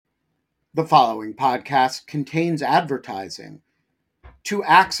The following podcast contains advertising. To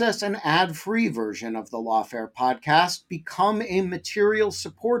access an ad-free version of the Lawfare podcast, become a material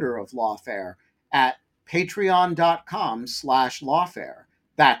supporter of Lawfare at patreon.com/lawfare.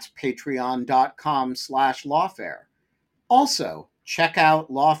 That's patreon.com/lawfare. Also, check out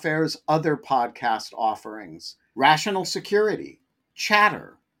Lawfare's other podcast offerings: Rational Security,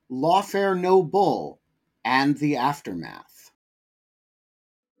 Chatter, Lawfare No Bull, and The Aftermath.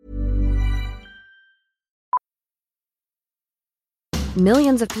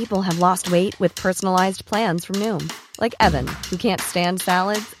 Millions of people have lost weight with personalized plans from Noom. Like Evan, who can't stand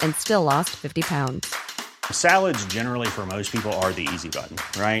salads and still lost 50 pounds. Salads generally for most people are the easy button,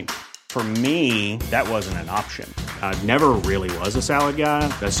 right? For me, that wasn't an option. I never really was a salad guy.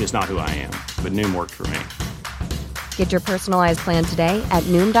 That's just not who I am. But Noom worked for me. Get your personalized plan today at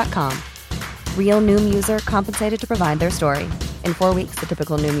Noom.com. Real Noom user compensated to provide their story. In 4 weeks, the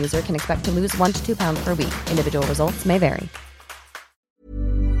typical Noom user can expect to lose 1 to 2 pounds per week. Individual results may vary.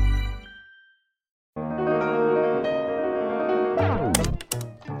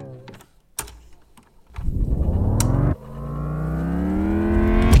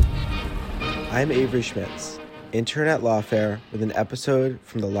 I'm Avery Schmitz, intern at Lawfare, with an episode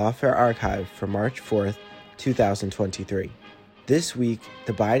from the Lawfare archive for March 4th, 2023. This week,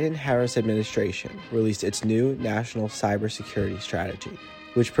 the Biden-Harris administration released its new national cybersecurity strategy,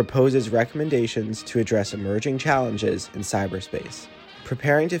 which proposes recommendations to address emerging challenges in cyberspace.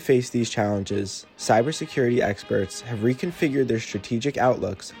 Preparing to face these challenges, cybersecurity experts have reconfigured their strategic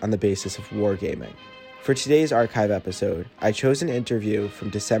outlooks on the basis of wargaming. For today's archive episode, I chose an interview from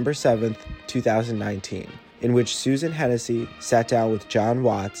December 7th, 2019, in which Susan Hennessy sat down with John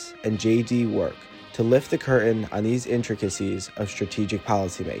Watts and J.D. Work to lift the curtain on these intricacies of strategic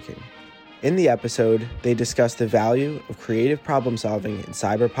policymaking. In the episode, they discuss the value of creative problem-solving in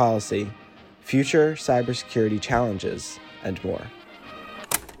cyber policy, future cybersecurity challenges, and more.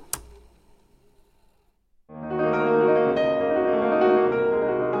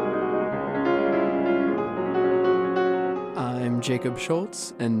 I'm Jacob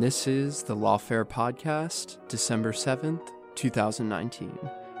Schultz, and this is the Lawfare Podcast, December 7th, 2019.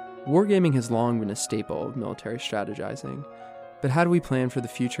 Wargaming has long been a staple of military strategizing, but how do we plan for the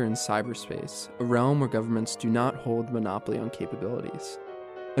future in cyberspace, a realm where governments do not hold monopoly on capabilities?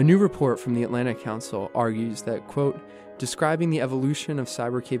 A new report from the Atlantic Council argues that, quote, describing the evolution of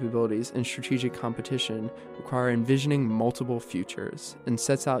cyber capabilities and strategic competition require envisioning multiple futures, and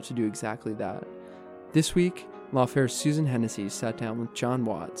sets out to do exactly that. This week, Lawfare's Susan Hennessy sat down with John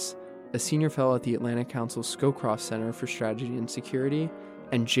Watts, a senior fellow at the Atlantic Council Scowcroft Center for Strategy and Security,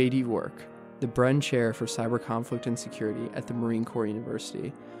 and J.D. Work, the Bren Chair for Cyber Conflict and Security at the Marine Corps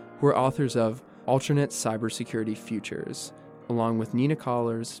University, who are authors of Alternate Cybersecurity Futures, along with Nina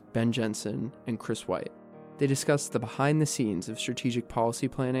Collars, Ben Jensen, and Chris White. They discuss the behind-the-scenes of strategic policy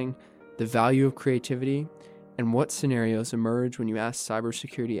planning, the value of creativity, and what scenarios emerge when you ask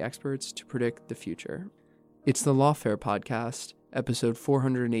cybersecurity experts to predict the future. It's the Lawfare Podcast, episode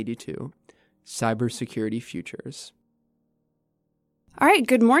 482, Cybersecurity Futures. All right,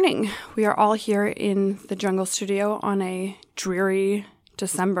 good morning. We are all here in the Jungle Studio on a dreary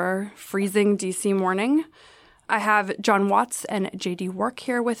December, freezing DC morning. I have John Watts and J.D. Work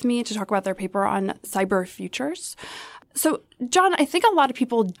here with me to talk about their paper on cyber futures. So, John, I think a lot of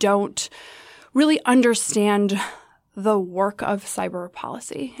people don't really understand the work of cyber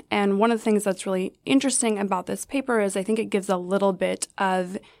policy. And one of the things that's really interesting about this paper is I think it gives a little bit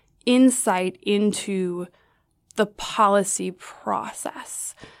of insight into the policy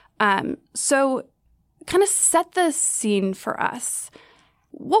process. So kind of set the scene for us.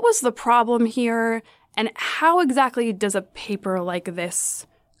 What was the problem here, and how exactly does a paper like this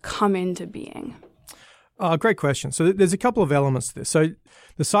come into being? Great question. So there's a couple of elements to this. So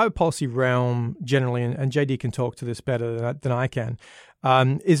the cyber policy realm generally, and JD can talk to this better than I can,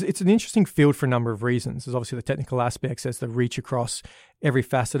 it's an interesting field for a number of reasons. There's obviously the technical aspects as the reach across every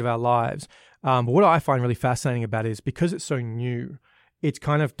facet of our lives. But what I find really fascinating about it is because it's so new, it's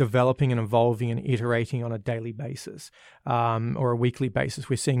kind of developing and evolving and iterating on a daily basis or a weekly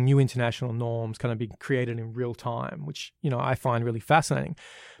basis. We're seeing new international norms kind of being created in real time, which, I find really fascinating.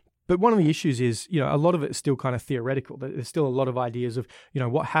 But one of the issues is, a lot of it is still kind of theoretical. There's still a lot of ideas of,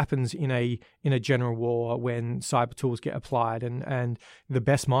 what happens in a general war when cyber tools get applied, and the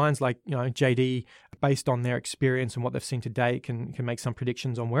best minds like, JD, based on their experience and what they've seen to date, can make some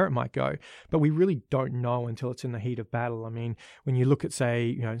predictions on where it might go. But we really don't know until it's in the heat of battle. I mean, when you look at,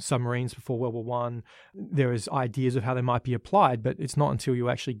 say, submarines before World War I, there is ideas of how they might be applied, but it's not until you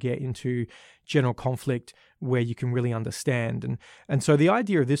actually get into, general conflict where you can really understand. And so the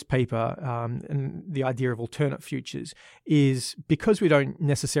idea of this paper and the idea of alternate futures is because we don't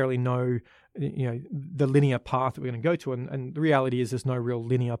necessarily know the linear path that we're going to go to, and the reality is there's no real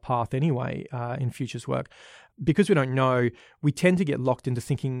linear path anyway in futures work. Because we don't know, we tend to get locked into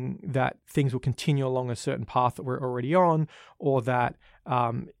thinking that things will continue along a certain path that we're already on, or that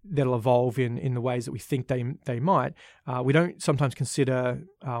they'll evolve in the ways that we think they might. We don't sometimes consider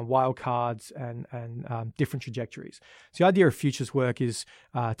wildcards and different trajectories. So the idea of futures work is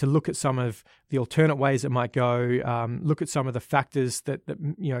to look at some of the alternate ways it might go, look at some of the factors that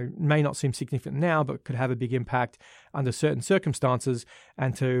may not seem significant now, but could have a big impact under certain circumstances,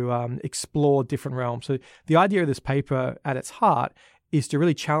 and to explore different realms. So the idea of this paper at its heart is to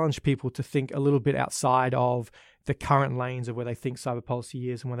really challenge people to think a little bit outside of the current lanes of where they think cyber policy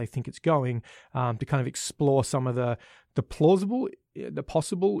is and where they think it's going, to kind of explore some of the plausible, the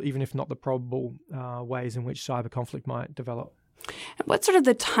possible, even if not the probable ways in which cyber conflict might develop. What's sort of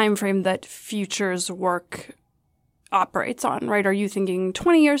the time frame that futures work operates on, right? Are you thinking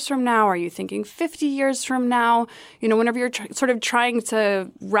 20 years from now? Are you thinking 50 years from now? Whenever you're sort of trying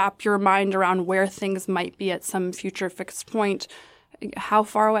to wrap your mind around where things might be at some future fixed point, how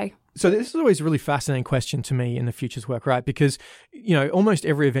far away? So this is always a really fascinating question to me in the futures work, right? Because, almost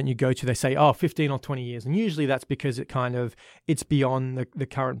every event you go to, they say, 15 or 20 years. And usually that's because it's beyond the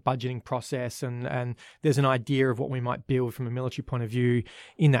current budgeting process. And there's an idea of what we might build from a military point of view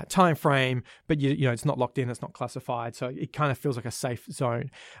in that time frame. But, it's not locked in, it's not classified. So it kind of feels like a safe zone.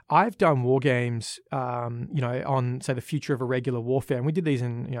 I've done war games, on, say, the future of irregular warfare. And we did these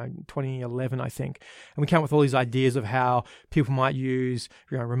in, 2011, I think. And we came up with all these ideas of how people might use,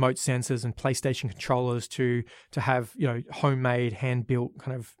 remote sensors and PlayStation controllers to have homemade, hand-built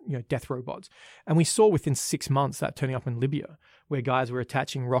kind of death robots. And we saw within 6 months that turning up in Libya, where guys were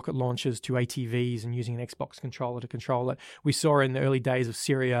attaching rocket launchers to ATVs and using an Xbox controller to control it. We saw in the early days of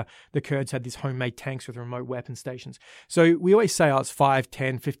Syria, the Kurds had these homemade tanks with remote weapon stations. So we always say, it's 5,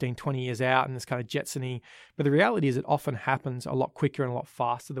 10, 15, 20 years out, and it's kind of Jetsony. But the reality is it often happens a lot quicker and a lot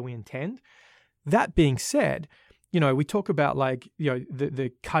faster than we intend. That being said, we talk about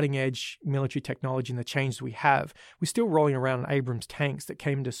the cutting edge military technology and the changes we have. We're still rolling around in Abrams tanks that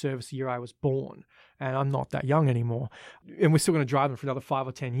came into service the year I was born, and I'm not that young anymore. And we're still going to drive them for another 5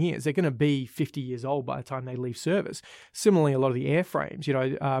 or 10 years. They're going to be 50 years old by the time they leave service. Similarly, a lot of the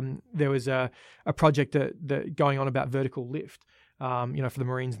airframes, there was a project that going on about vertical lift, for the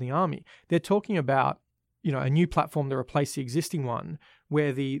Marines and the Army. They're talking about a new platform to replace the existing one,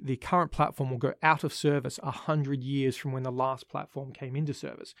 where the current platform will go out of service 100 years from when the last platform came into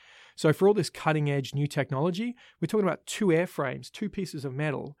service. So for all this cutting-edge new technology, we're talking about 2 airframes, 2 pieces of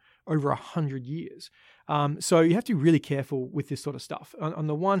metal over 100 years. So you have to be really careful with this sort of stuff. On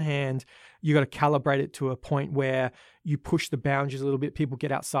the one hand, you got to calibrate it to a point where you push the boundaries a little bit. People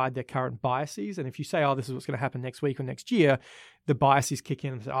get outside their current biases. And if you say, this is what's going to happen next week or next year, the biases kick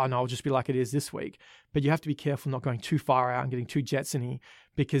in and say, no, it'll just be like it is this week. But you have to be careful not going too far out and getting too Jetsony,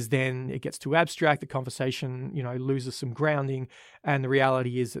 because then it gets too abstract. The conversation, loses some grounding. And the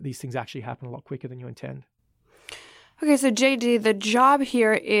reality is that these things actually happen a lot quicker than you intend. Okay, so JD, the job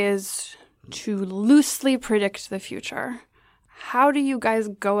here is to loosely predict the future. How do you guys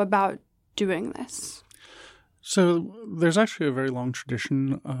go about doing this? So there's actually a very long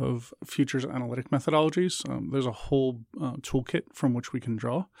tradition of futures analytic methodologies. There's a whole toolkit from which we can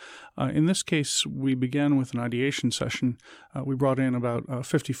draw. In this case, we began with an ideation session. We brought in about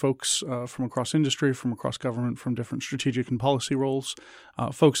 50 folks from across industry, from across government, from different strategic and policy roles,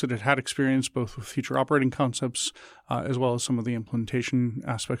 folks that had experience both with future operating concepts as well as some of the implementation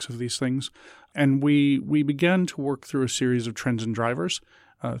aspects of these things. And we began to work through a series of trends and drivers.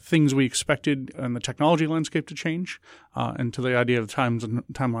 Things we expected in the technology landscape to change, and to the idea of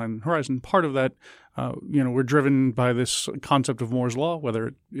timeline and horizon. Part of that, we're driven by this concept of Moore's Law, whether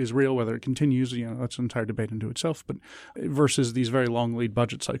it is real, whether it continues, that's an entire debate into itself, but versus these very long lead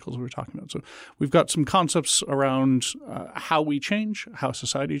budget cycles we were talking about. So we've got some concepts around how we change, how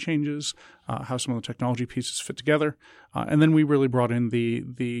society changes, how some of the technology pieces fit together. And then we really brought in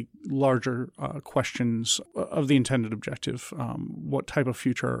the larger questions of the intended objective. What type of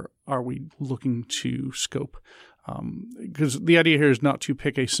future are we looking to scope? Because the idea here is not to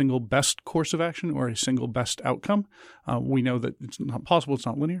pick a single best course of action or a single best outcome. We know that it's not possible. It's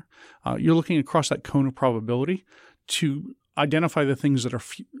not linear. You're looking across that cone of probability to identify the things that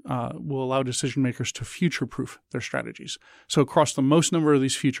will allow decision makers to future-proof their strategies. So across the most number of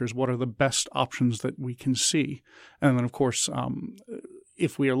these futures, what are the best options that we can see? And then, of course,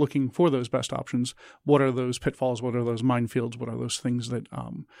 if we are looking for those best options, what are those pitfalls? What are those minefields? What are those things that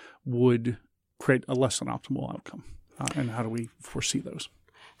would create a less than optimal outcome? And how do we foresee those?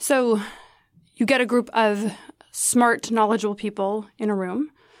 So you get a group of smart, knowledgeable people in a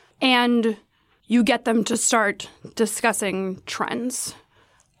room, and you get them to start discussing trends.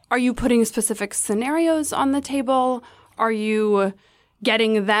 Are you putting specific scenarios on the table? Are you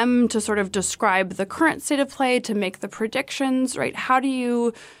getting them to sort of describe the current state of play, to make the predictions, right? How do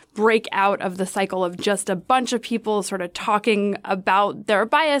you break out of the cycle of just a bunch of people sort of talking about their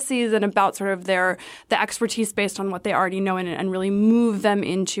biases and about sort of the expertise based on what they already know, and really move them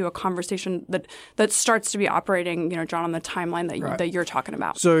into a conversation that starts to be operating, John, on the timeline that you're talking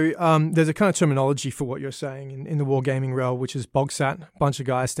about? So there's a kind of terminology for what you're saying in the wargaming realm, which is bogsat, a bunch of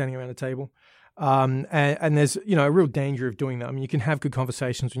guys standing around a table. And there's, a real danger of doing that. I mean, you can have good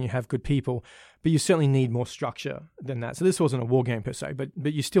conversations when you have good people, but you certainly need more structure than that. So this wasn't a war game per se, but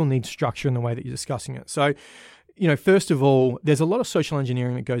you still need structure in the way that you're discussing it. So, first of all, there's a lot of social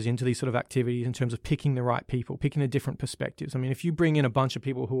engineering that goes into these sort of activities in terms of picking the right people, picking the different perspectives. I mean, if you bring in a bunch of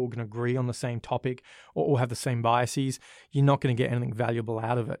people who are going to agree on the same topic or have the same biases, you're not going to get anything valuable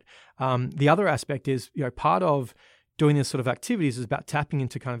out of it. The other aspect is, part of doing this sort of activities is about tapping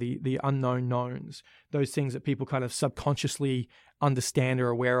into kind of the unknown knowns, those things that people kind of subconsciously understand or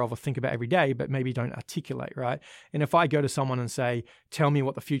aware of or think about every day, but maybe don't articulate, right? And if I go to someone and say, tell me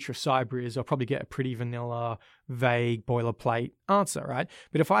what the future of cyber is, I'll probably get a pretty vanilla, vague, boilerplate answer, right?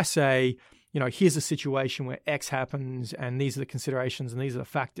 But if I say, here's a situation where X happens and these are the considerations and these are the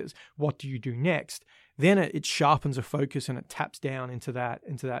factors, what do you do next? Then it sharpens a focus and it taps down into that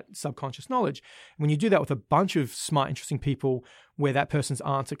subconscious knowledge. And when you do that with a bunch of smart, interesting people, where that person's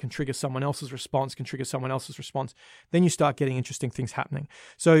answer can trigger someone else's response, then you start getting interesting things happening.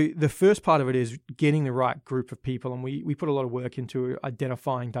 So the first part of it is getting the right group of people. And we put a lot of work into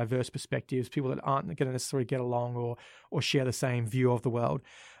identifying diverse perspectives, people that aren't going to necessarily get along or share the same view of the world.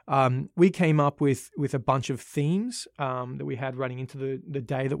 We came up with a bunch of themes that we had running into the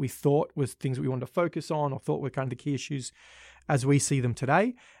day that we thought was things that we wanted to focus on or thought were kind of the key issues as we see them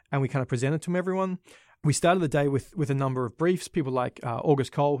today. And we kind of presented to everyone. We started the day with a number of briefs, people like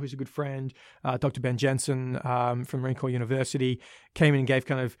August Cole, who's a good friend, Dr. Ben Jensen from Marine Corps University, came in and gave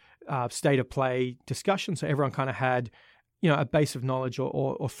kind of state of play discussion. So everyone kind of had a base of knowledge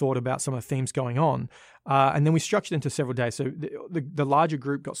or thought about some of the themes going on. And then we structured into several days. So the larger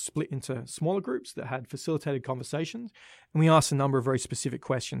group got split into smaller groups that had facilitated conversations. And we asked a number of very specific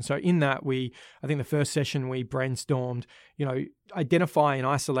questions. So in that, I think the first session we brainstormed, identify in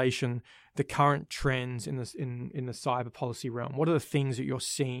isolation the current trends in the cyber policy realm. What are the things that you're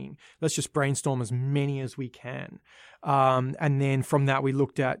seeing? Let's just brainstorm as many as we can. And then from that, we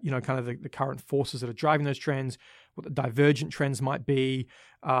looked at, kind of the current forces that are driving those trends, what the divergent trends might be,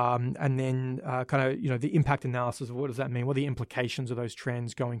 and then kind of, the impact analysis of what does that mean? What are the implications of those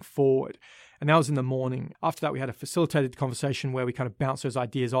trends going forward? And that was in the morning. After that, we had a facilitated conversation where we kind of bounced those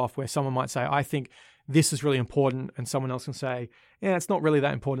ideas off, where someone might say, I think this is really important, and someone else can say, yeah, it's not really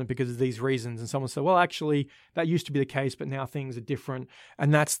that important because of these reasons. And someone said, well, actually, that used to be the case, but now things are different.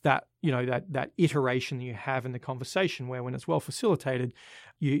 And that's that, that iteration that you have in the conversation, where when it's well facilitated,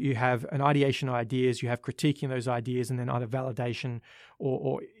 you have an ideation of ideas, you have critiquing those ideas, and then either validation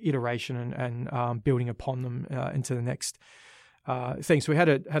or iteration and building upon them into the next thing. So we had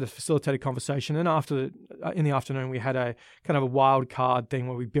a facilitated conversation, and in the afternoon we had a kind of a wild card thing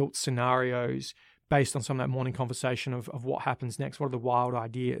where we built scenarios based on some of that morning conversation of what happens next, what are the wild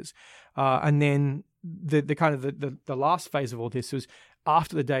ideas, and then the kind of the last phase of all this was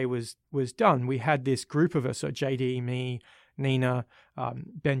after the day was done. We had this group of us, so JD, me, Nina,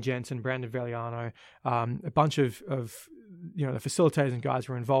 Ben Jensen, Brandon Veliano, a bunch of the facilitators and guys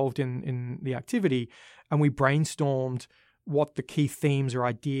were involved in the activity, and we brainstormed what the key themes or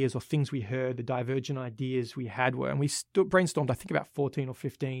ideas or things we heard, the divergent ideas we had were. And we brainstormed, I think, about 14 or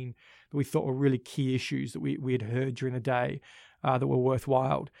 15 that we thought were really key issues that we had heard during the day that were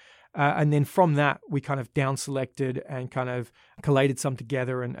worthwhile. And then from that, we kind of down-selected and kind of collated some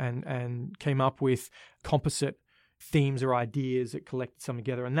together and came up with composite themes or ideas that collected some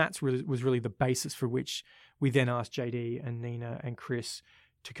together. And that's was really the basis for which we then asked JD and Nina and Chris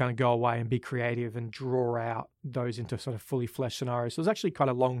to kind of go away and be creative and draw out those into sort of fully fleshed scenarios. So it's actually quite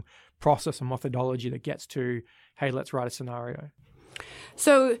a long process and methodology that gets to, hey, let's write a scenario.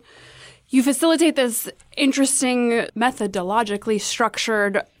 So you facilitate this interesting methodologically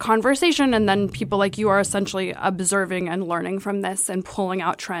structured conversation, and then people like you are essentially observing and learning from this and pulling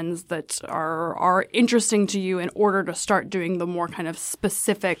out trends that are interesting to you in order to start doing the more kind of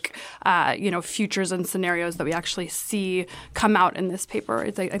specific futures and scenarios that we actually see come out in this paper.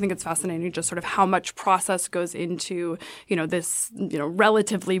 I think it's fascinating just sort of how much process goes into this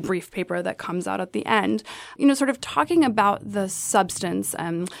relatively brief paper that comes out at the end. Sort of talking about the substance.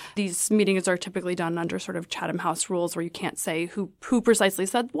 These meetings are typically done under sort of Chatham House rules where you can't say who precisely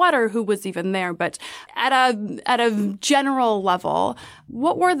said what or who was even there. But at a general level,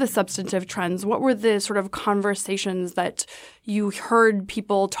 what were the substantive trends? What were the sort of conversations that you heard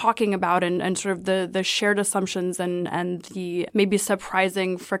people talking about and sort of the shared assumptions and the maybe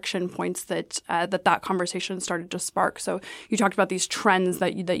surprising friction points that conversation started to spark? So you talked about these trends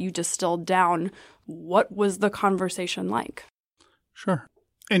that you distilled down. What was the conversation like? Sure.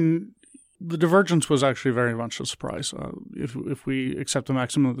 And the divergence was actually very much a surprise. If we accept the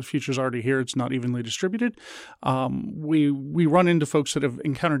maxim that the future's already here, it's not evenly distributed. We run into folks that have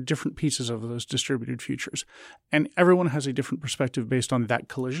encountered different pieces of those distributed futures, and everyone has a different perspective based on that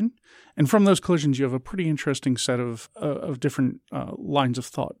collision. And from those collisions, you have a pretty interesting set of different lines of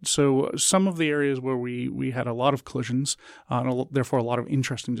thought. So some of the areas where we had a lot of collisions, and therefore a lot of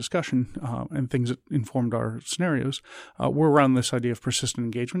interesting discussion and things that informed our scenarios, were around this idea of persistent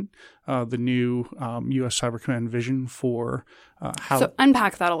engagement. The new U.S. Cyber Command vision for how... So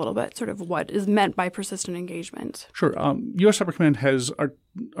unpack that a little bit, sort of what is meant by persistent engagement. Sure. U.S. Cyber Command has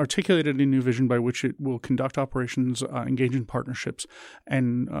articulated a new vision by which it will conduct operations, engage in partnerships,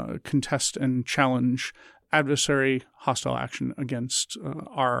 and contest and challenge adversary hostile action against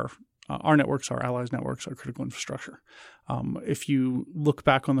our networks, our allies' networks, our critical infrastructure. If you look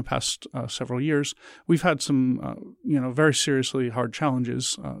back on the past several years, we've had some, very seriously hard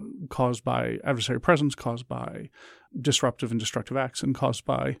challenges caused by adversary presence, caused by disruptive and destructive acts, and caused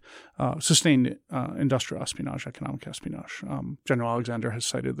by sustained industrial espionage, economic espionage. General Alexander has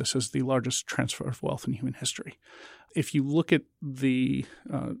cited this as the largest transfer of wealth in human history. If you look at the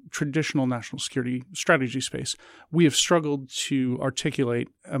traditional national security strategy space, we have struggled to articulate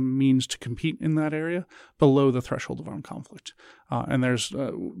a means to compete in that area below the threshold of armed conflict. And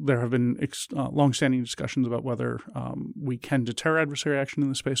there have been longstanding discussions about whether we can deter adversary action in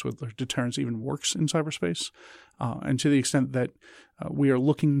the space, whether deterrence even works in cyberspace. And to the extent that we are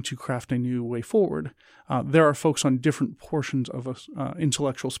looking to craft a new way forward, there are folks on different portions of an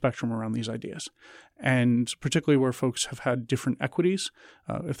intellectual spectrum around these ideas. And particularly where folks have had different equities,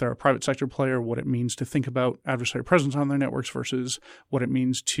 if they're a private sector player, what it means to think about adversary presence on their networks versus what it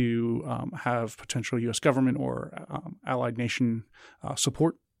means to have potential U.S. government or allied nation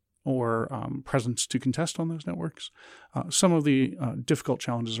support or presence to contest on those networks. Some of the difficult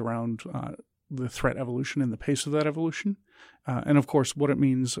challenges around the threat evolution and the pace of that evolution. And of course, what it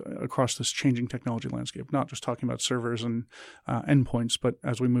means across this changing technology landscape, not just talking about servers and endpoints, but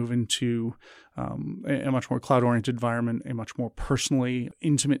as we move into a much more cloud-oriented environment, a much more personally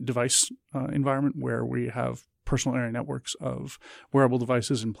intimate device environment where we have personal area networks of wearable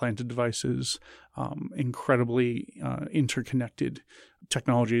devices, implanted devices, incredibly interconnected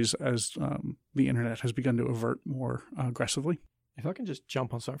technologies as the internet has begun to avert more aggressively. If I can just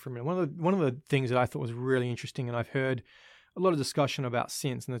jump on something for a minute, one of the things that I thought was really interesting, and I've heard a lot of discussion about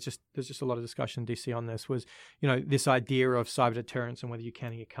since, and there's just a lot of discussion in DC on this, was this idea of cyber deterrence and whether you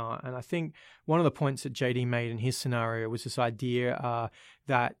can or you can't. And I think one of the points that JD made in his scenario was this idea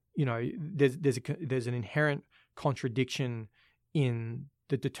that there's an inherent contradiction in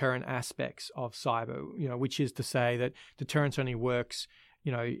the deterrent aspects of cyber, which is to say that deterrence only works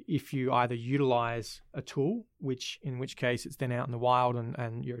if you either utilize a tool, in which case it's then out in the wild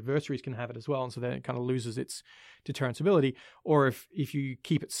and your adversaries can have it as well, and so then it kind of loses its deterrence ability, or if you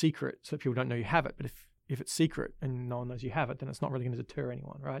keep it secret so that people don't know you have it. But if it's secret and no one knows you have it, then it's not really going to deter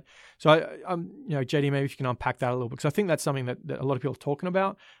anyone, right? So, JD, maybe if you can unpack that a little bit, because I think that's something that a lot of people are talking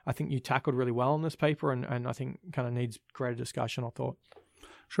about. I think you tackled really well in this paper, and I think kind of needs greater discussion, I thought.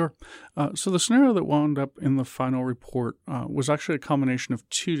 Sure. So the scenario that wound up in the final report was actually a combination of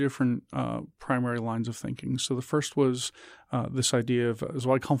two different primary lines of thinking. So the first was this idea of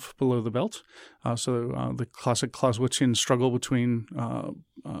Zweikampf below the belt. So the classic Clausewitzian struggle between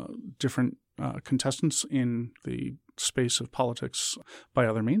different contestants in the space of politics by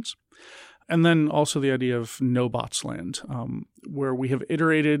other means. And then also the idea of no bots land, where we have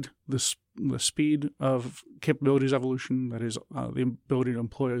iterated the speed of capabilities evolution, that is the ability to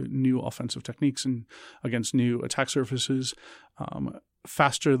employ new offensive techniques and against new attack surfaces,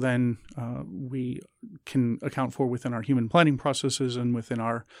 faster than we can account for within our human planning processes and within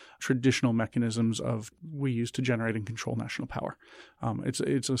our traditional mechanisms we use to generate and control national power.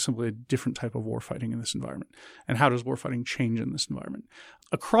 It's simply a different type of warfighting in this environment. And how does warfighting change in this environment?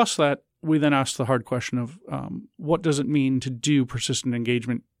 Across that, we then ask the hard question of what does it mean to do persistent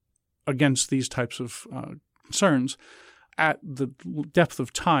engagement against these types of concerns at the depth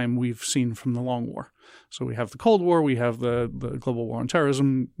of time we've seen from the Long War. So we have the Cold War, we have the global war on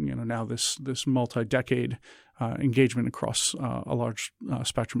terrorism, now this multi-decade engagement across a large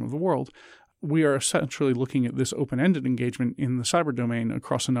spectrum of the world. We are essentially looking at this open-ended engagement in the cyber domain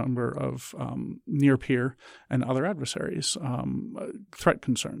across a number of near-peer and other adversaries, threat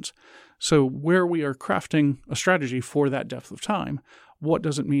concerns. So where we are crafting a strategy for that depth of time, what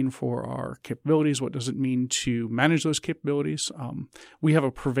does it mean for our capabilities? What does it mean to manage those capabilities? We have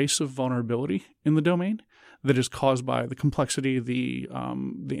a pervasive vulnerability in the domain that is caused by the complexity, the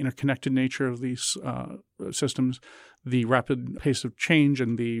interconnected nature of these systems, the rapid pace of change,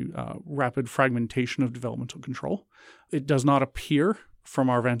 and the rapid fragmentation of developmental control. It does not appear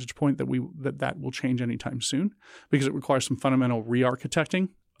from our vantage point that will change anytime soon, because it requires some fundamental re-architecting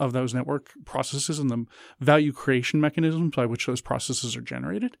of those network processes and the value creation mechanisms by which those processes are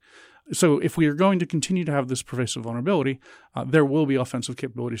generated. So if we are going to continue to have this pervasive vulnerability, there will be offensive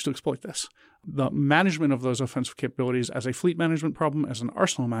capabilities to exploit this. The management of those offensive capabilities as a fleet management problem, as an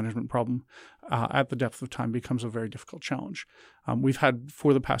arsenal management problem, at the depth of time becomes a very difficult challenge. We've had,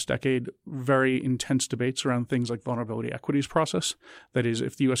 for the past decade, very intense debates around things like vulnerability equities process. That is,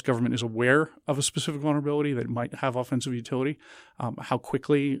 if the U.S. government is aware of a specific vulnerability that might have offensive utility, how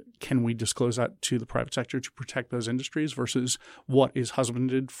quickly can we disclose that to the private sector to protect those industries versus what is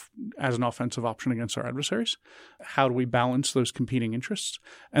husbanded as an offensive option against our adversaries? How do we balance those competing interests?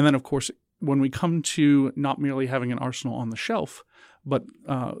 And then, of course, when we come to not merely having an arsenal on the shelf, but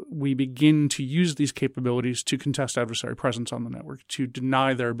we begin to use these capabilities to contest adversary presence on the network, to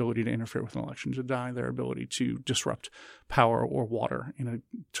deny their ability to interfere with an election, to deny their ability to disrupt power or water in a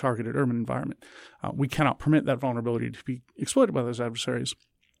targeted urban environment. We cannot permit that vulnerability to be exploited by those adversaries,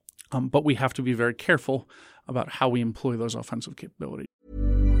 but we have to be very careful about how we employ those offensive capabilities.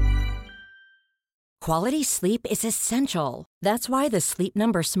 Quality sleep is essential. That's why the Sleep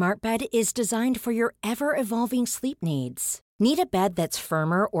Number Smart Bed is designed for your ever-evolving sleep needs. Need a bed that's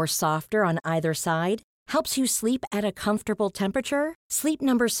firmer or softer on either side? Helps you sleep at a comfortable temperature? Sleep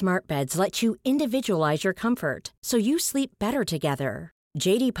Number Smart Beds let you individualize your comfort, so you sleep better together.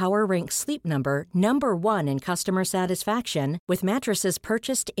 J.D. Power ranks Sleep Number number 1 in customer satisfaction with mattresses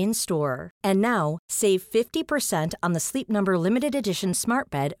purchased in-store. And now, save 50% on the Sleep Number Limited Edition Smart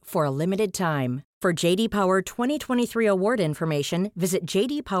Bed for a limited time. For J.D. Power 2023 award information, visit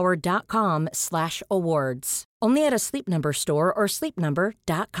jdpower.com/awards. Only at a Sleep Number store or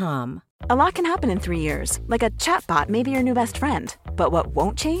sleepnumber.com. A lot can happen in 3 years, like a chatbot may be your new best friend. But what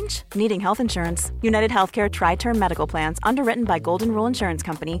won't change? Needing health insurance. United Healthcare Tri-Term Medical Plans, underwritten by Golden Rule Insurance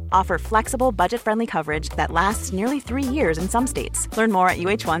Company, offer flexible, budget-friendly coverage that lasts nearly 3 years in some states. Learn more at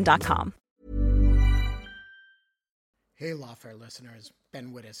uh1.com. Hey, Lawfare listeners,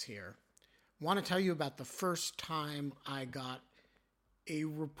 Ben Wittes here. Want to tell you about the first time I got a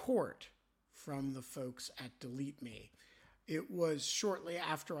report from the folks at Delete Me. It was shortly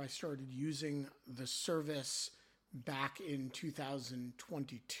after I started using the service back in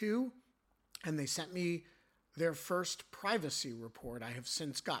 2022, and they sent me their first privacy report. I have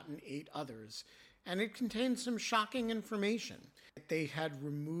since gotten 8 others, and it contained some shocking information. They had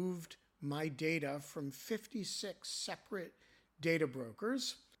removed my data from 56 separate data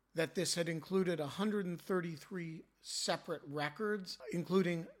brokers, that this had included 133 separate records,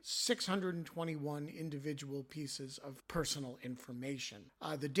 including 621 individual pieces of personal information.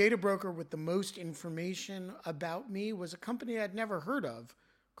 The data broker with the most information about me was a company I'd never heard of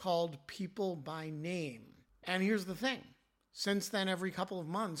called People by Name. And here's the thing. Since then, every couple of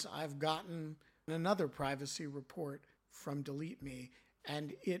months, I've gotten another privacy report from Delete Me,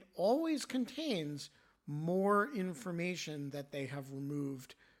 and it always contains more information that they have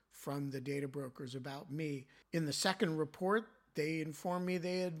removed from the data brokers about me. In the second report, they informed me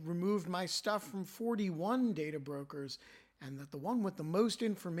they had removed my stuff from 41 data brokers, and that the one with the most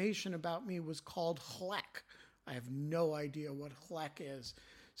information about me was called HLEC. I have no idea what HLEC is.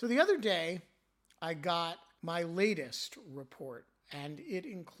 So the other day, I got my latest report, and it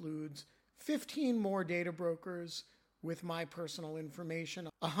includes 15 more data brokers with my personal information,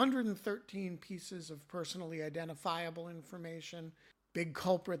 113 pieces of personally identifiable information. Big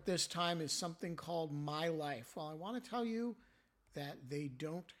culprit this time is something called My Life. Well, I want to tell you that they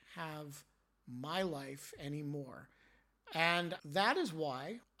don't have my life anymore. And that is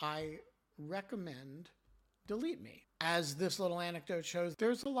why I recommend Delete Me. As this little anecdote shows,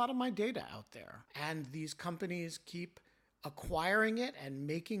 there's a lot of my data out there, and these companies keep acquiring it and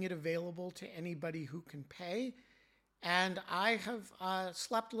making it available to anybody who can pay. And I have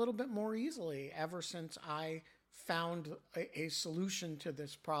slept a little bit more easily ever since I found a solution to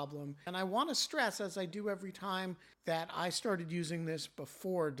this problem. And I want to stress, as I do every time, that I started using this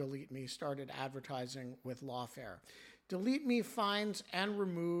before Delete Me started advertising with Lawfare. Delete Me finds and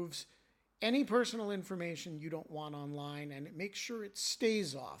removes any personal information you don't want online, and it makes sure it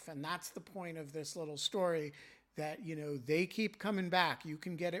stays off. And that's the point of this little story, that, they keep coming back. You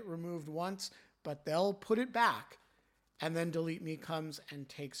can get it removed once, but they'll put it back. And then Delete Me comes and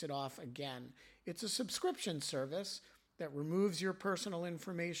takes it off again. It's a subscription service that removes your personal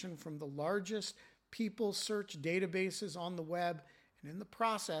information from the largest people search databases on the web, and in the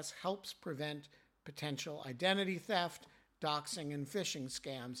process helps prevent potential identity theft, doxing, and phishing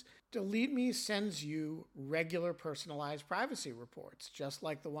scams. Delete Me sends you regular personalized privacy reports, just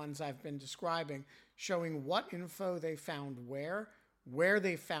like the ones I've been describing, showing what info they found where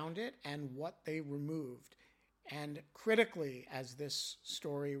they found it, and what they removed. And critically, as this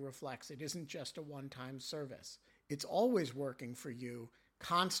story reflects, it isn't just a one-time service. It's always working for you,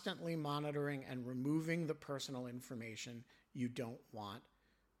 constantly monitoring and removing the personal information you don't want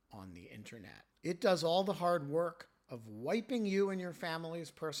on the internet. It does all the hard work of wiping you and your family's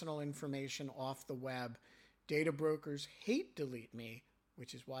personal information off the web. Data brokers hate Delete Me,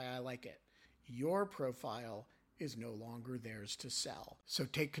 which is why I like it. Your profile is no longer theirs to sell. So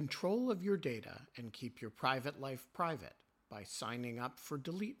take control of your data and keep your private life private by signing up for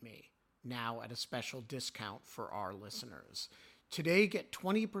Delete Me, now at a special discount for our listeners. Today, get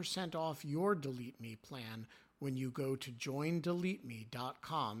 20% off your Delete Me plan when you go to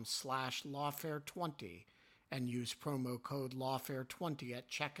joindeleteme.com/lawfare20 and use promo code lawfare20 at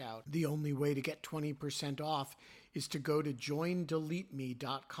checkout. The only way to get 20% off is to go to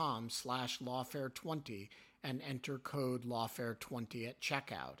joindeleteme.com/lawfare20 and enter code lawfare20 at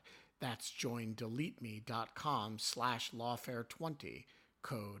checkout. That's joindeleteme.com/lawfare20,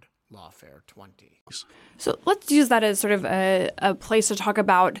 code lawfare20. So let's use that as sort of a place to talk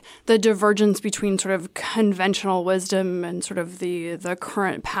about the divergence between sort of conventional wisdom and sort of the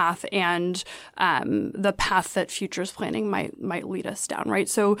current path and the path that futures planning might lead us down, right?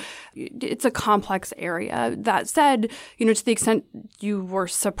 So it's a complex area. That said, to the extent you were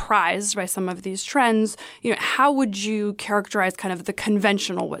surprised by some of these trends, how would you characterize kind of the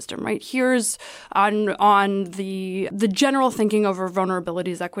conventional wisdom, right? Here's on the general thinking over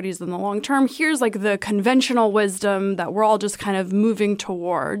vulnerabilities, equities in the long term. Here's like the conventional wisdom that we're all just kind of moving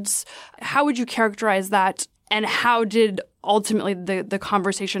towards. How would you characterize that? And how did ultimately the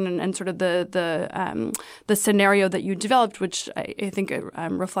conversation and sort of the scenario that you developed, which I think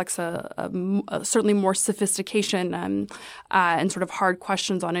reflects a certainly more sophistication and sort of hard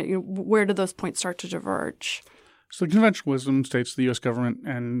questions on it, where do those points start to diverge? So the conventional wisdom states the U.S. government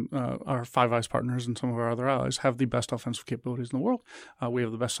and our Five Eyes partners and some of our other allies have the best offensive capabilities in the world. We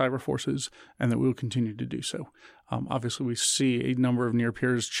have the best cyber forces, and that we will continue to do so. Obviously, we see a number of near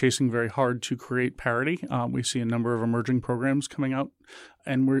peers chasing very hard to create parity. We see a number of emerging programs coming out,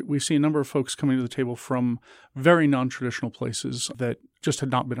 and we see a number of folks coming to the table from very non-traditional places that just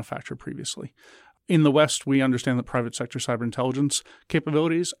had not been a factor previously. In the West, we understand that private sector cyber intelligence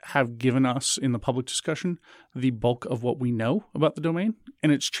capabilities have given us, in the public discussion, the bulk of what we know about the domain, and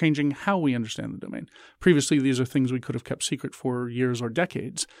it's changing how we understand the domain. Previously, these are things we could have kept secret for years or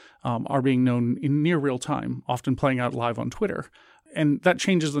decades, are being known in near real time, often playing out live on Twitter. And that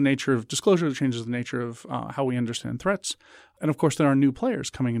changes the nature of disclosure, it changes the nature of how we understand threats. And of course, there are new players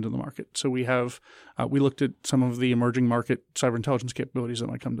coming into the market. So we looked at some of the emerging market cyber intelligence capabilities that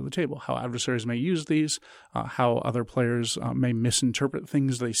might come to the table, how adversaries may use these, how other players may misinterpret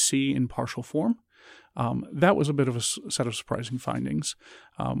things they see in partial form. That was a bit of a set of surprising findings.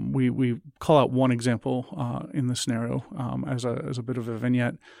 We call out one example in this scenario as a bit of a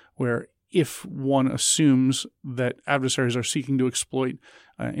vignette where if one assumes that adversaries are seeking to exploit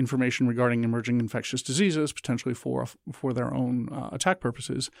information regarding emerging infectious diseases, potentially for their own attack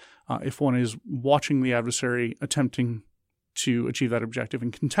purposes, if one is watching the adversary attempting to achieve that objective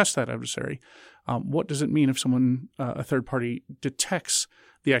and contest that adversary, what does it mean if someone, a third party, detects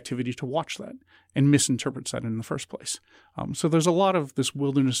the activity to watch that and misinterprets that in the first place? So there's a lot of this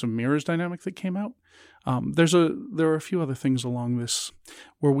wilderness of mirrors dynamic that came out. There are a few other things along this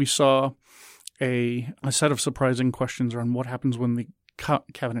where we saw a set of surprising questions around what happens when the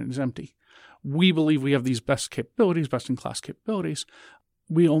cabinet is empty. We believe we have these best-in-class capabilities.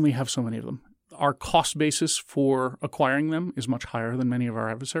 We only have so many of them. Our cost basis for acquiring them is much higher than many of our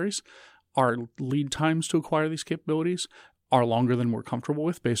adversaries. Our lead times to acquire these capabilities are longer than we're comfortable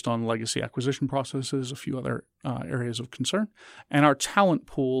with based on legacy acquisition processes, a few other areas of concern. And our talent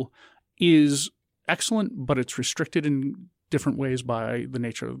pool is excellent, but it's restricted in different ways by the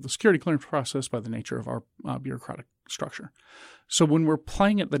nature of the security clearance process, by the nature of our bureaucratic structure. So when we're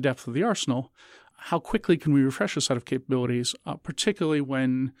playing at the depth of the arsenal, how quickly can we refresh a set of capabilities, particularly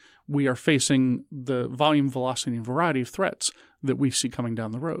when we are facing the volume, velocity, and variety of threats that we see coming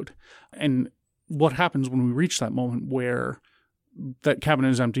down the road? And what happens when we reach that moment where that cabinet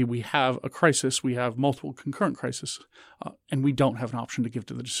is empty, we have a crisis, we have multiple concurrent crises, and we don't have an option to give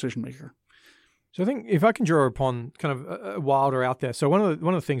to the decision maker? So I think if I can draw upon kind of a wilder out there. So one of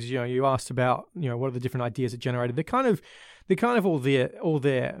the things you asked about, what are the different ideas it generated? They're kind of all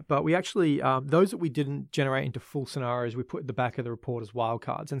there. But we actually those that we didn't generate into full scenarios, we put at the back of the report as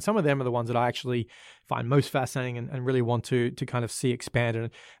wildcards. And some of them are the ones that I actually find most fascinating and really want to kind of see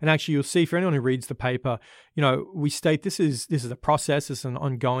expanded. And actually, you'll see for anyone who reads the paper, we state this is a process, this is an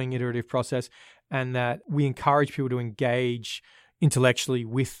ongoing iterative process, and that we encourage people to engage intellectually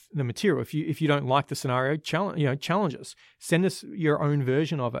with the material. If you don't like the scenario, challenge us. Send us your own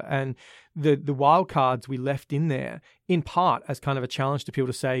version of it. And the wild cards we left in there, in part as kind of a challenge to people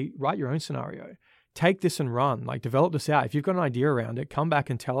to say, write your own scenario. Take this and run. Develop this out. If you've got an idea around it, come back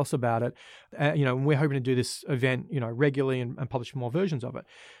and tell us about it. And we're hoping to do this event, regularly and publish more versions of it.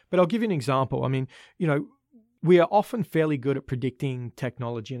 But I'll give you an example. I mean, we are often fairly good at predicting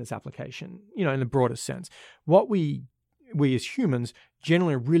technology and its application, in the broadest sense. What we as humans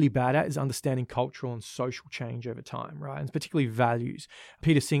generally are really bad at is understanding cultural and social change over time, right? And particularly values.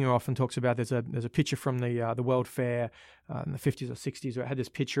 Peter Singer often talks about there's a picture from the World Fair in the 50s or 60s where it had this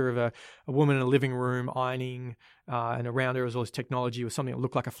picture of a woman in a living room ironing, and around her was all this technology with something that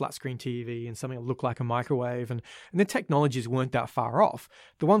looked like a flat screen TV and something that looked like a microwave, and the technologies weren't that far off.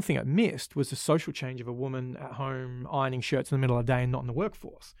 The one thing it missed was the social change of a woman at home ironing shirts in the middle of the day and not in the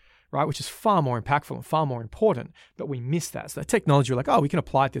workforce, right? Which is far more impactful and far more important, but we miss that. So the technology, we're like, we can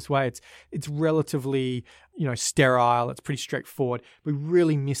apply it this way. It's relatively, sterile. It's pretty straightforward. We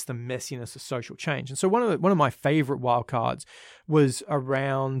really miss the messiness of social change. And so one of my favorite wildcards was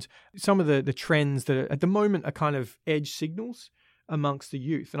around some of the trends that at the moment are kind of edge signals amongst the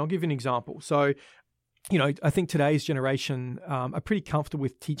youth. And I'll give you an example. So I think today's generation are pretty comfortable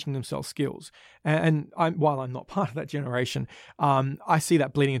with teaching themselves skills. And while I'm not part of that generation, I see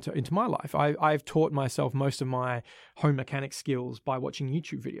that bleeding into my life. I've taught myself most of my home mechanic skills by watching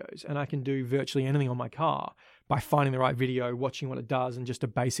YouTube videos, and I can do virtually anything on my car by finding the right video, watching what it does, and just a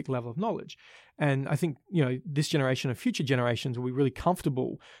basic level of knowledge. And I think, this generation and future generations will be really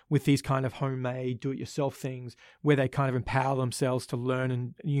comfortable with these kind of homemade, do-it-yourself things where they kind of empower themselves to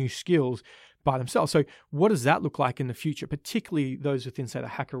learn new skills by themselves. So what does that look like in the future, particularly those within, say, the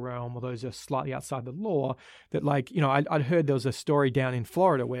hacker realm or those that are slightly outside the law that I'd heard there was a story down in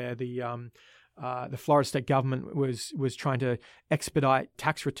Florida where the Florida state government was trying to expedite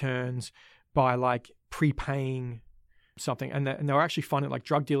tax returns by prepaying something. And they were actually finding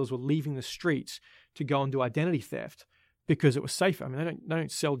drug dealers were leaving the streets to go and do identity theft because it was safer. I mean, they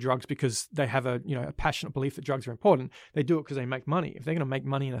don't sell drugs because they have a passionate belief that drugs are important. They do it because they make money. If they're going to make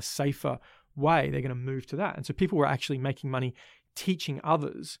money in a safer way, they're going to move to that. And so people were actually making money teaching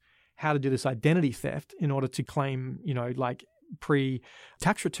others how to do this identity theft in order to claim,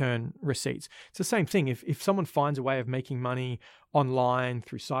 pre-tax return receipts. It's the same thing. If someone finds a way of making money online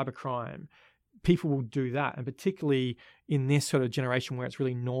through cybercrime, people will do that. And particularly in this sort of generation where it's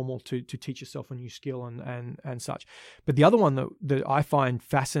really normal to teach yourself a new skill and such. But the other one that I find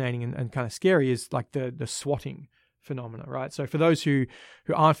fascinating and kind of scary is the swatting phenomena, right? So for those who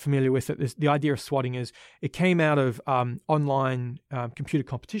aren't familiar with it, the idea of swatting is it came out of online computer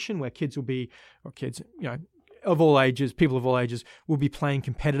competition where people of all ages will be playing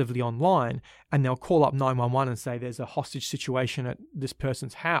competitively online, and they'll call up 911 and say there's a hostage situation at this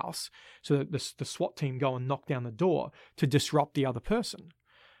person's house, so that the SWAT team go and knock down the door to disrupt the other person,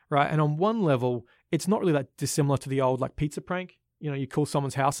 right? And on one level, it's not really that dissimilar to the old pizza prank. You call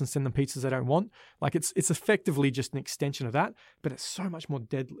someone's house and send them pizzas they don't want. It's effectively just an extension of that, but it's so much more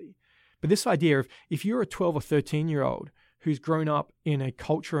deadly. But this idea of if you're a 12 or 13-year-old who's grown up in a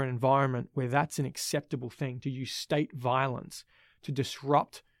culture and environment where that's an acceptable thing to use state violence to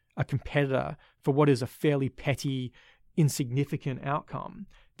disrupt a competitor for what is a fairly petty, insignificant outcome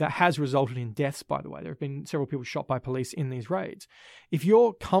that has resulted in deaths, by the way. There have been several people shot by police in these raids. If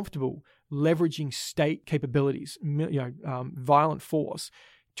you're comfortable leveraging state capabilities, violent force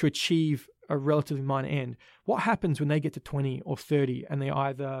to achieve a relatively minor end, what happens when they get to 20 or 30 and they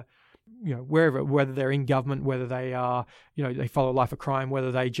either wherever, whether they're in government, whether they are, they follow a life of crime,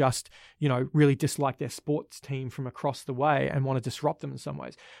 whether they just, really dislike their sports team from across the way and want to disrupt them in some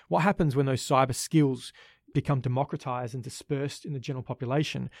ways. What happens when those cyber skills become democratized and dispersed in the general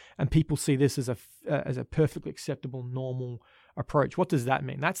population, and people see this as a perfectly acceptable, normal approach? What does that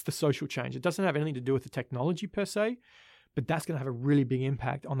mean? That's the social change. It doesn't have anything to do with the technology per se, but that's going to have a really big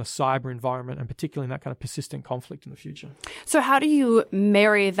impact on the cyber environment, and particularly in that kind of persistent conflict in the future. So how do you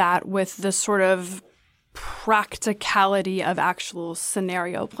marry that with the sort of practicality of actual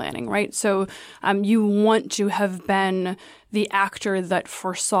scenario planning, right? So you want to have been the actor that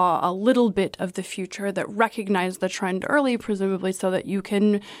foresaw a little bit of the future, that recognized the trend early, presumably so that you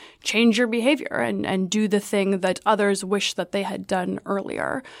can change your behavior and do the thing that others wish that they had done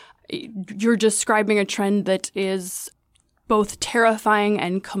earlier. You're describing a trend that is both terrifying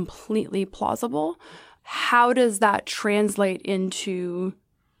and completely plausible. How does that translate into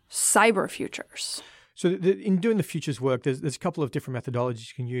cyber futures? So in doing the futures work, there's a couple of different methodologies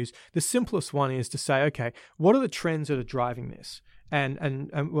you can use. The simplest one is to say, okay, what are the trends that are driving this?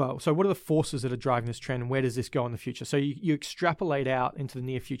 So what are the forces that are driving this trend, and where does this go in the future? So you extrapolate out into the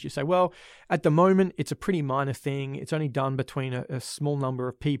near future. You say, well, at the moment, it's a pretty minor thing. It's only done between a small number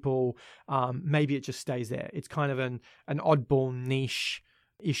of people. Maybe it just stays there. It's kind of an oddball niche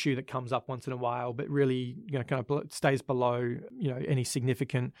issue that comes up once in a while, but really, kind of stays below, any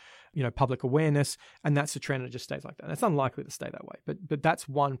significant, public awareness. And that's the trend. It just stays like that. And it's unlikely to stay that way, but that's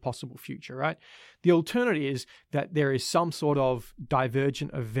one possible future, right? The alternative is that there is some sort of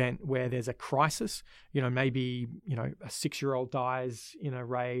divergent event where there's a crisis, maybe, a 6-year-old dies in a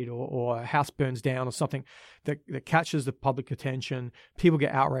raid or a house burns down or something that catches the public attention. People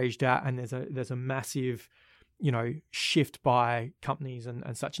get outraged at, and there's a massive shift by companies and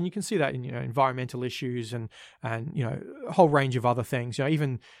such. And you can see that in, environmental issues and a whole range of other things.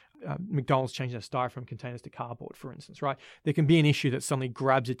 Even McDonald's changing their styrofoam containers to cardboard, for instance, right? There can be an issue that suddenly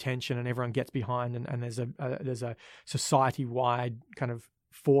grabs attention and everyone gets behind, and there's a society-wide kind of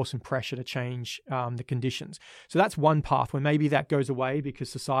force and pressure to change the conditions. So that's one path where maybe that goes away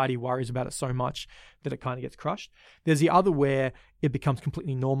because society worries about it so much that it kind of gets crushed. There's the other where it becomes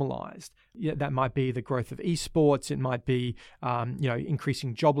completely normalized. That might be the growth of esports. It might be,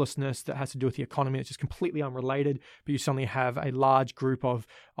 increasing joblessness that has to do with the economy. It's just completely unrelated, but you suddenly have a large group of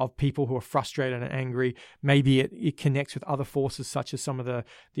people who are frustrated and angry. Maybe it connects with other forces, such as some of the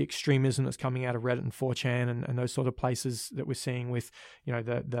extremism that's coming out of Reddit and 4chan and those sort of places that we're seeing with, what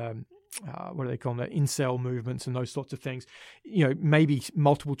do they call them, the incel movements and those sorts of things. Maybe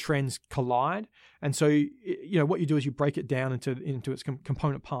multiple trends collide. And so, what you do is you break it down into its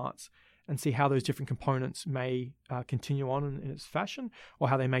component parts and see how those different components may continue on in its fashion, or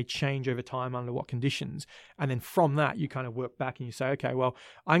how they may change over time under what conditions. And then from that, you kind of work back and you say, okay, well,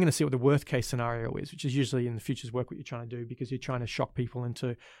 I'm going to see what the worst case scenario is, which is usually in the futures work what you're trying to do, because you're trying to shock people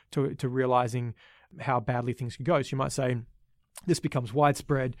into realizing how badly things can go. So you might say, this becomes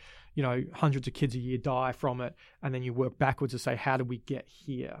widespread, hundreds of kids a year die from it. And then you work backwards to say, how did we get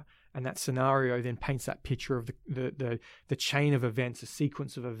here? And that scenario then paints that picture of the chain of events, a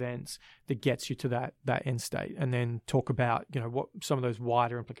sequence of events that gets you to that end state, and then talk about, what some of those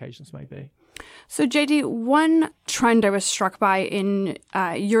wider implications may be. So JD, one trend I was struck by in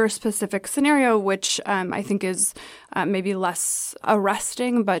your specific scenario, which I think is maybe less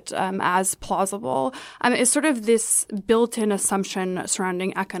arresting, but as plausible, is sort of this built-in assumption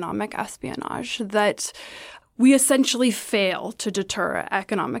surrounding economic espionage, that we essentially fail to deter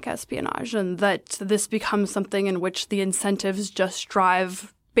economic espionage, and that this becomes something in which the incentives just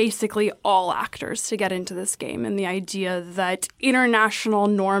drive basically all actors to get into this game. And the idea that international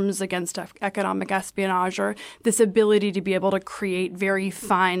norms against economic espionage, or this ability to be able to create very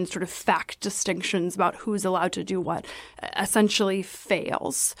fine sort of fact distinctions about who's allowed to do what, essentially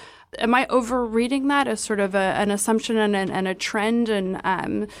fails. Am I overreading that as sort of an assumption and a trend?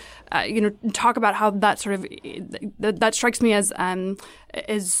 And talk about how that sort of that strikes me as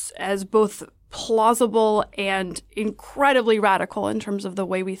both plausible and incredibly radical in terms of the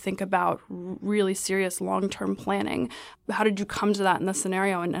way we think about really serious long-term planning. How did you come to that in the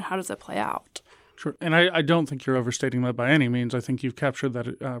scenario, and how does it play out? Sure. And I don't think you're overstating that by any means. I think you've captured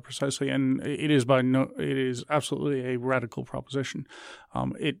that precisely. And it is absolutely a radical proposition.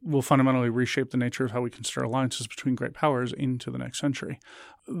 It will fundamentally reshape the nature of how we consider alliances between great powers into the next century.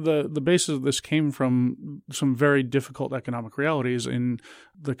 The basis of this came from some very difficult economic realities in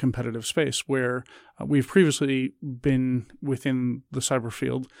the competitive space, where we've previously been within the cyber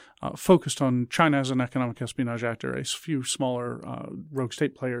field focused on China as an economic espionage actor, a few smaller rogue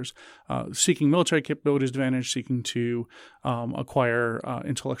state players seeking military capabilities advantage, seeking to acquire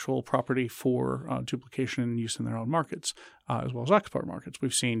intellectual property for duplication and use in their own markets, as well as export markets.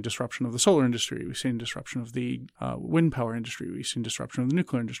 We've seen disruption of the solar industry. We've seen disruption of the wind power industry. We've seen disruption of the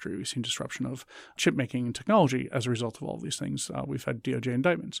nuclear industry. We've seen disruption of chip making and technology as a result of all of these things. We've had DOJ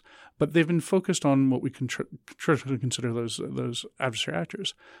indictments, but they've been focused on what we can traditionally consider those adversary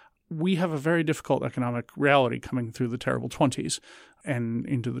actors. We have a very difficult economic reality coming through the terrible 20s and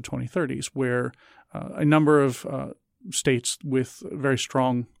into the 2030s, where a number of states with very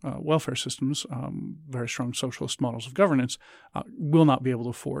strong welfare systems, very strong socialist models of governance, will not be able to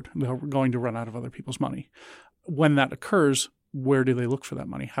afford. They're going to run out of other people's money. When that occurs, where do they look for that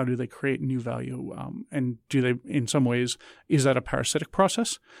money? How do they create new value? And do they, in some ways, is that a parasitic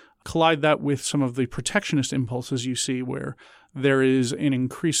process? Collide that with some of the protectionist impulses you see, where there is an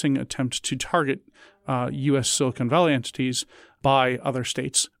increasing attempt to target U.S. Silicon Valley entities by other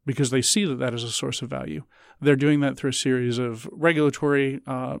states because they see that that is a source of value. They're doing that through a series of regulatory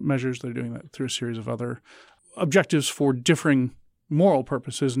measures. They're doing that through a series of other objectives for differing moral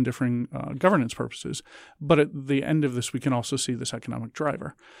purposes and differing governance purposes. But at the end of this, we can also see this economic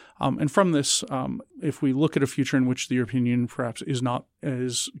driver. And from this, if we look at a future in which the European Union perhaps is not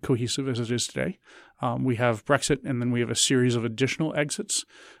as cohesive as it is today, we have Brexit, and then we have a series of additional exits,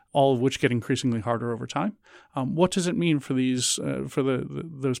 all of which get increasingly harder over time. What does it mean for these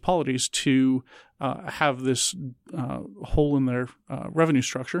those polities to have this hole in their revenue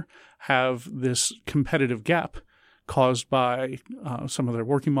structure, have this competitive gap caused by some of their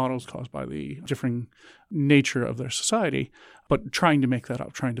working models, caused by the differing nature of their society, but trying to make that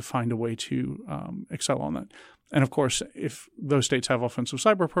up, trying to find a way to excel on that. And of course, if those states have offensive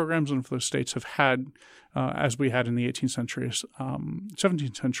cyber programs, and if those states have had, as we had in the 18th century,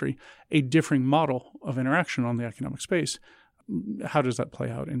 17th century, a differing model of interaction on the economic space, how does that play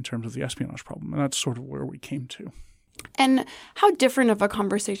out in terms of the espionage problem? And that's sort of where we came to. And how different of a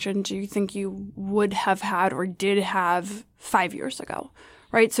conversation do you think you would have had or did have 5 years ago,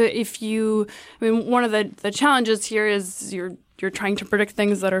 right? So one of the challenges here is you're trying to predict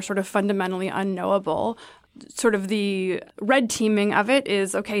things that are sort of fundamentally unknowable. Sort of the red teaming of it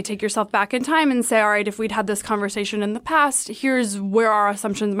is, okay, take yourself back in time and say, all right, if we'd had this conversation in the past, here's where our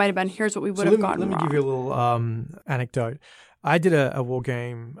assumptions might have been, here's what we would have gotten wrong. Let me give you a little anecdote. I did a war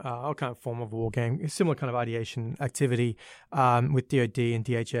game, a kind of form of a war game, a similar kind of ideation activity with DoD and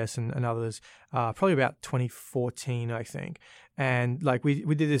DHS and others, probably about 2014, I think. And like we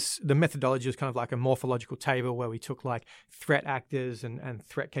did this, the methodology was kind of like a morphological table where we took like threat actors and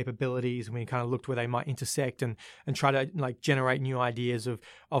threat capabilities, and we kind of looked where they might intersect and try to like generate new ideas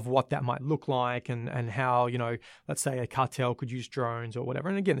of what that might look like and how, let's say a cartel could use drones or whatever.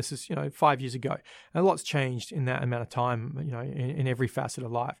 And again, this is, 5 years ago. And a lot's changed in that amount of time, in every facet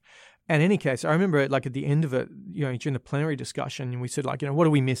of life. And in any case, I remember like at the end of it, during the plenary discussion, we said like, what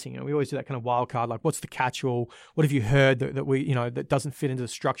are we missing? We always do that kind of wild card, like what's the catch-all? What have you heard that we, that doesn't fit into the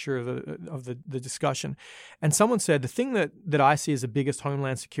structure of the discussion? And someone said the thing that I see as the biggest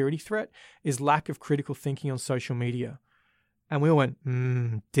homeland security threat is lack of critical thinking on social media. And we all went,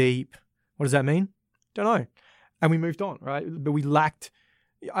 deep. What does that mean? Don't know. And we moved on, right? But we lacked.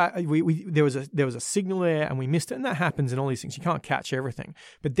 There was a signal there, and we missed it, and that happens in all these things. You can't catch everything,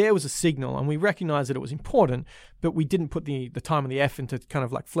 but there was a signal, and we recognized that it was important, but we didn't put the time and the effort into kind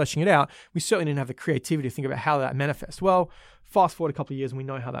of like fleshing it out. We certainly didn't have the creativity to think about how that manifests. Well, fast forward a couple of years, and we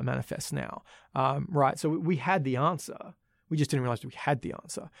know how that manifests now, right? So we had the answer. We just didn't realize that we had the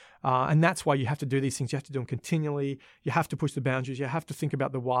answer. And that's why you have to do these things. You have to do them continually. You have to push the boundaries. You have to think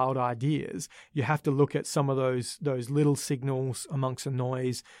about the wild ideas. You have to look at some of those little signals amongst the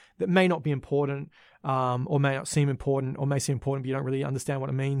noise that may not be important or may not seem important or may seem important, but you don't really understand what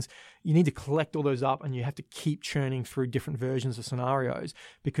it means. You need to collect all those up, and you have to keep churning through different versions of scenarios,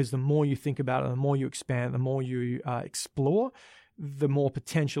 because the more you think about it, the more you expand, the more you explore, the more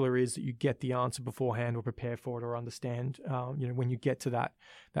potential there is that you get the answer beforehand or prepare for it or understand, when you get to that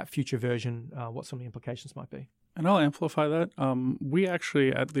future version, what some of the implications might be. And I'll amplify that. We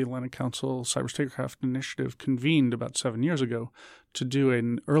actually, at the Atlantic Council Cyberstatecraft Initiative, convened about 7 years ago to do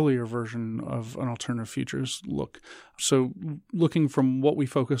an earlier version of an alternative futures look. So looking from what we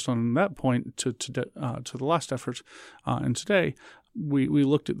focused on at that point to the last effort and today, we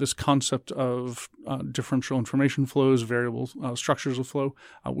looked at this concept of differential information flows, variable structures of flow.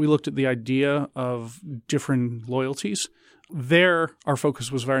 We looked at the idea of different loyalties There, our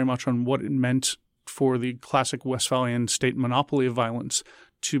focus was very much on what it meant for the classic Westphalian state monopoly of violence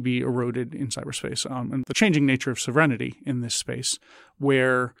to be eroded in cyberspace, and the changing nature of sovereignty in this space,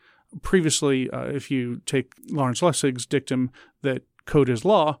 where previously, if you take Lawrence Lessig's dictum that code is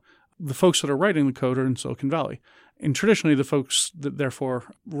law, the folks that are writing the code are in Silicon Valley. And traditionally, the folks that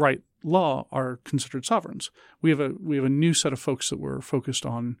therefore write law are considered sovereigns. We have a new set of folks that were focused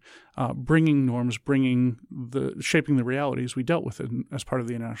on bringing norms, shaping the realities we dealt with as part of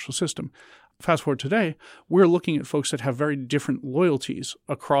the international system. Fast forward today, we're looking at folks that have very different loyalties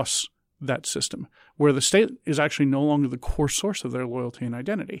across that system, where the state is actually no longer the core source of their loyalty and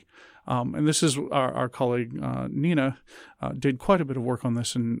identity. And this is our colleague Nina did quite a bit of work on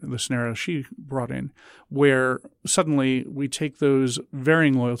this in the scenario she brought in, where suddenly we take those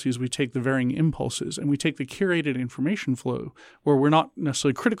varying loyalties, we take the varying impulses, and we take the curated information flow, where we're not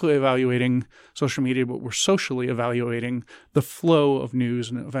necessarily critically evaluating social media, but we're socially evaluating the flow of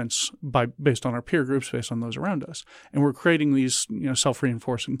news and events based on our peer groups, based on those around us. And we're creating these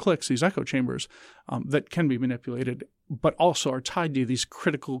self-reinforcing cliques, these echo chambers that can be manipulated, but also are tied to these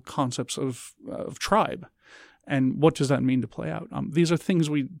critical concepts of tribe. And what does that mean to play out? These are things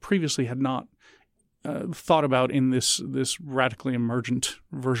we previously had not thought about in this radically emergent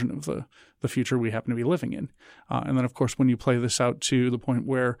version of the future we happen to be living in. And then, of course, when you play this out to the point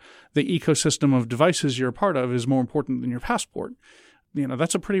where the ecosystem of devices you're a part of is more important than your passport,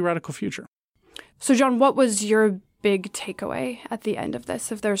 that's a pretty radical future. So, John, what was your big takeaway at the end of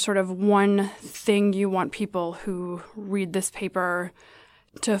this? If there's sort of one thing you want people who read this paper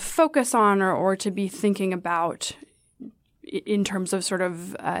to focus on or to be thinking about in terms of sort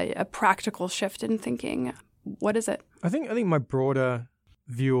of a practical shift in thinking, what is it? I think my broader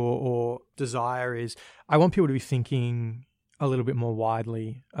view or desire is I want people to be thinking a little bit more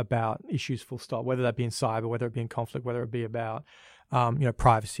widely about issues full stop, whether that be in cyber, whether it be in conflict, whether it be about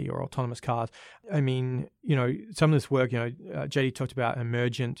privacy or autonomous cars. I mean, some of this work, JD talked about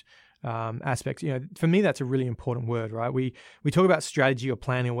emergent aspects. For me, that's a really important word, right? We talk about strategy or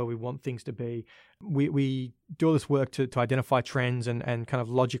planning where we want things to be. We do all this work to identify trends and kind of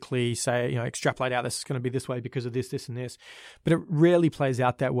logically say, extrapolate out this is going to be this way because of this, this, and this. But it rarely plays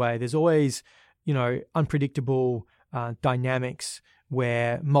out that way. There's always, unpredictable dynamics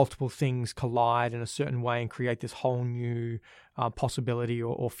where multiple things collide in a certain way and create this whole new possibility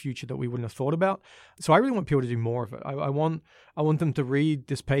or future that we wouldn't have thought about. So I really want people to do more of it. I want them to read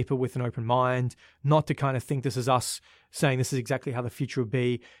this paper with an open mind, not to kind of think this is us saying this is exactly how the future would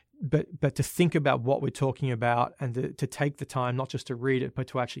be, but to think about what we're talking about and to take the time not just to read it, but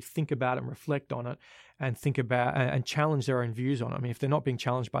to actually think about it and reflect on it and think about and challenge their own views on it. I mean, if they're not being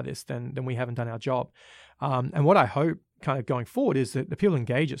challenged by this, then we haven't done our job. And what I hope kind of going forward is that the people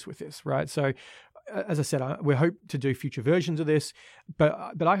engage us with this, right? So as I said, we hope to do future versions of this, but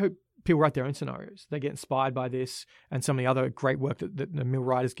I hope people write their own scenarios. They get inspired by this and some of the other great work that the Mill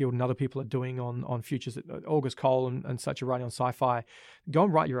Writers Guild and other people are doing on futures. August Cole and such are writing on sci-fi. Go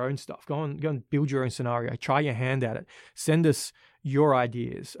and write your own stuff. Go and build your own scenario. Try your hand at it. Send us your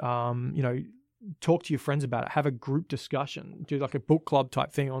ideas. Talk to your friends about it. Have a group discussion. Do like a book club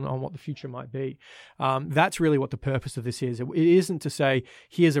type thing on what the future might be. That's really what the purpose of this is. It isn't to say,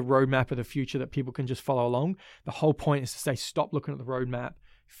 here's a roadmap of the future that people can just follow along. The whole point is to say, stop looking at the roadmap,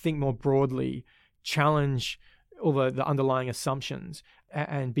 think more broadly, challenge all the underlying assumptions,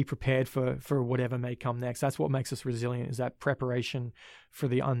 and be prepared for whatever may come next. That's what makes us resilient, is that preparation for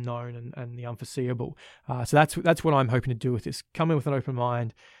the unknown and the unforeseeable. So that's what I'm hoping to do with this. Come in with an open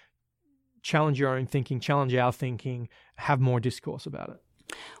mind, challenge your own thinking, challenge our thinking, have more discourse about it.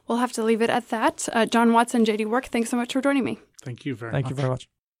 We'll have to leave it at that. John Watson, JD Work, thanks so much for joining me. Thank you very much. Thank you very much.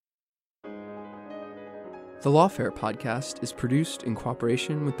 The Lawfare podcast is produced in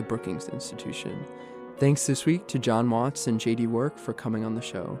cooperation with the Brookings Institution. Thanks this week to John Watts and JD Work for coming on the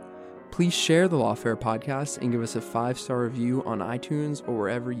show. Please share the Lawfare podcast and give us a 5-star review on iTunes or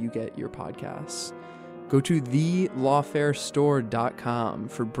wherever you get your podcasts. Go to thelawfarestore.com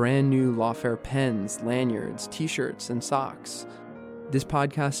for brand new Lawfare pens, lanyards, t-shirts, and socks. This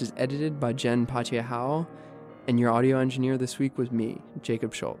podcast is edited by Jen Patia-Howell, and your audio engineer this week was me,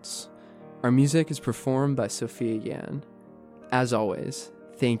 Jacob Schultz. Our music is performed by Sophia Yan. As always,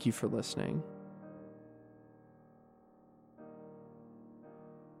 thank you for listening.